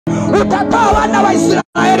utatoa wana wa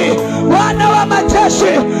Israeli, wana wa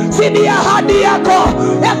majeshi, zidi ya ahadi yako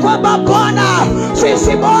ya kwamba Bwana,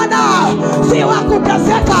 sisi Bwana si wa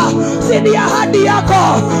kuteseka, zidi ya ahadi yako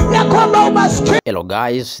ya kwamba umaskini. Hello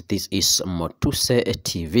guys, this is Motuse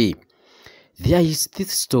TV. There is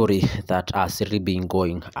this story that has really been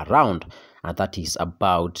going around, and that is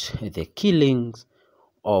about the killings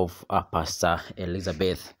of Pastor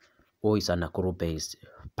Elizabeth, who is a Nakuru-based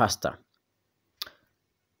pastor.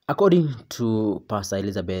 According to Pastor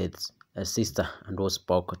Elizabeth's sister, and who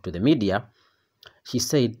spoke to the media, she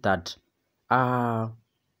said that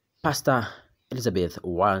Pastor Elizabeth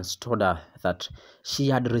once told her that she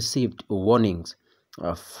had received warnings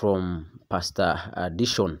from Pastor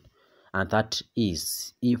Dishon, and that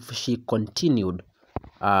is, if she continued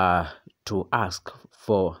to ask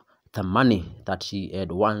for the money that she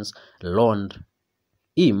had once loaned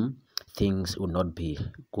him, things would not be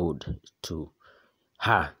good to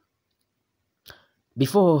her.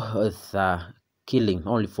 Before the killing,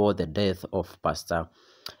 only for the death of Pastor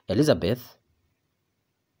Elizabeth,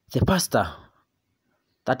 the pastor,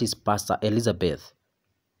 that is Pastor Elizabeth,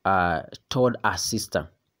 told her sister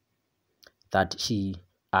that she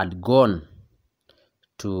had gone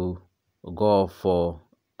to go for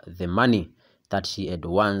the money that she had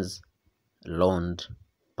once loaned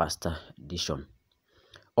Pastor Dishon.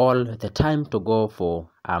 All the time to go for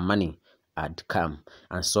her money had come,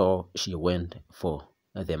 and so she went for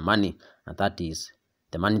the money, and that is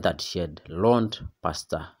the money that she had loaned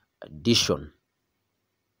Pastor Dishon.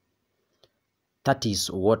 That is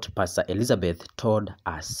what Pastor Elizabeth told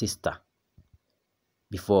her sister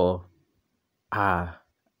before her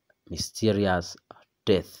mysterious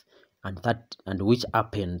death, and which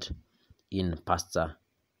happened in Pastor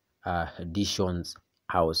Dishon's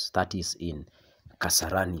house, that is in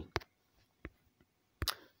Kasarani.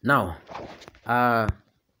 Now,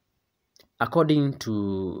 according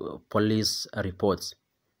to police reports,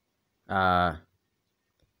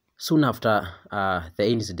 soon after the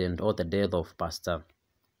incident or the death of Pastor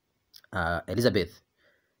Elizabeth,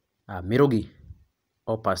 Mirugi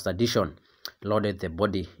or Pastor Dishon loaded the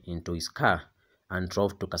body into his car and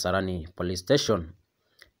drove to Kasarani police station,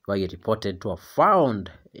 where he reported to have found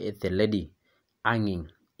the lady hanging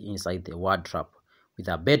inside the wardrobe with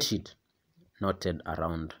a bedsheet knotted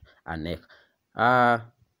around her neck.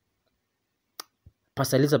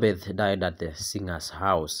 Pastor Elizabeth died at the singer's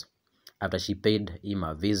house after she paid him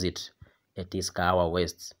a visit at his Kahawa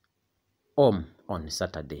West home on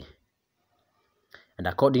Saturday. And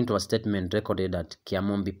according to a statement recorded at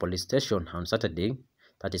Kiamombi police station on Saturday,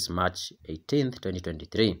 that is March 18th,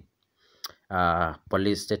 2023,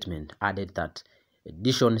 police statement added that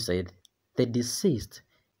Dishon said the deceased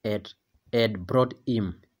had brought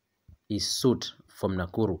him his suit from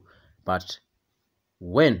Nakuru, but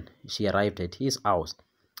when she arrived at his house,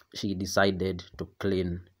 she decided to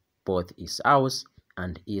clean both his house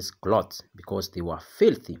and his clothes because they were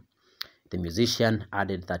filthy. The musician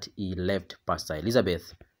added that he left Pastor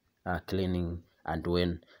Elizabeth cleaning and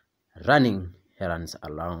when running errands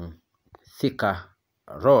along Thika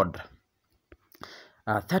Road.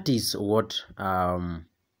 That is what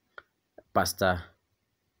Pastor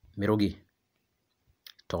Mirugi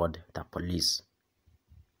told the police.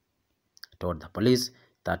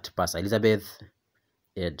 That Pastor Elizabeth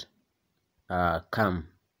had come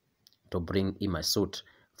to bring him a suit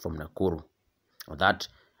from Nakuru. That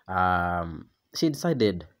she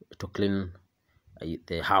decided to clean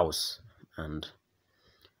the house and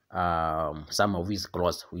some of his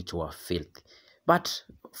clothes which were filthy. But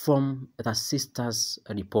from the sister's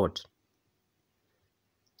report,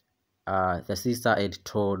 the sister had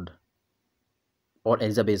told, or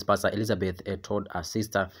Pastor Elizabeth had told her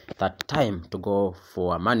sister that time to go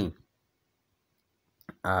for money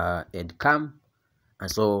had come,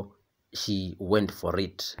 and so she went for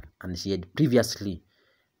it. And she had previously,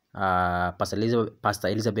 Pastor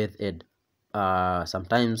Elizabeth had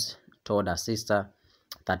sometimes told her sister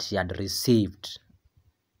that she had received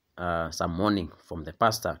some warning from the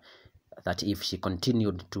pastor that if she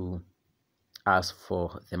continued to ask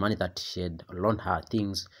for the money that she had loaned her,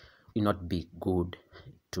 things will not be good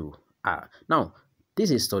to her. Now,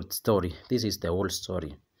 this is the story. This is the whole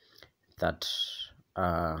story that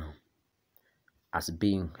has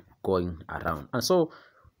been going around, and so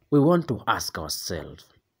we want to ask ourselves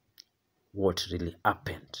what really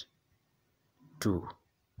happened to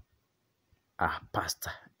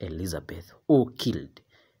Pastor Elizabeth, who killed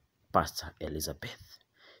Pastor Elizabeth.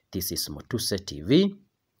 This is Motuse TV.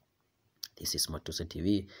 This is Motuse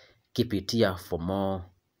TV. Keep it here for more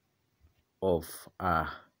of our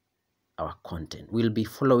content. We'll be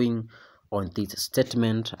following on this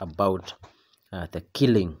statement about the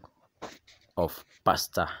killing of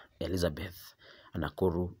Pastor Elizabeth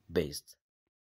Nakuru based.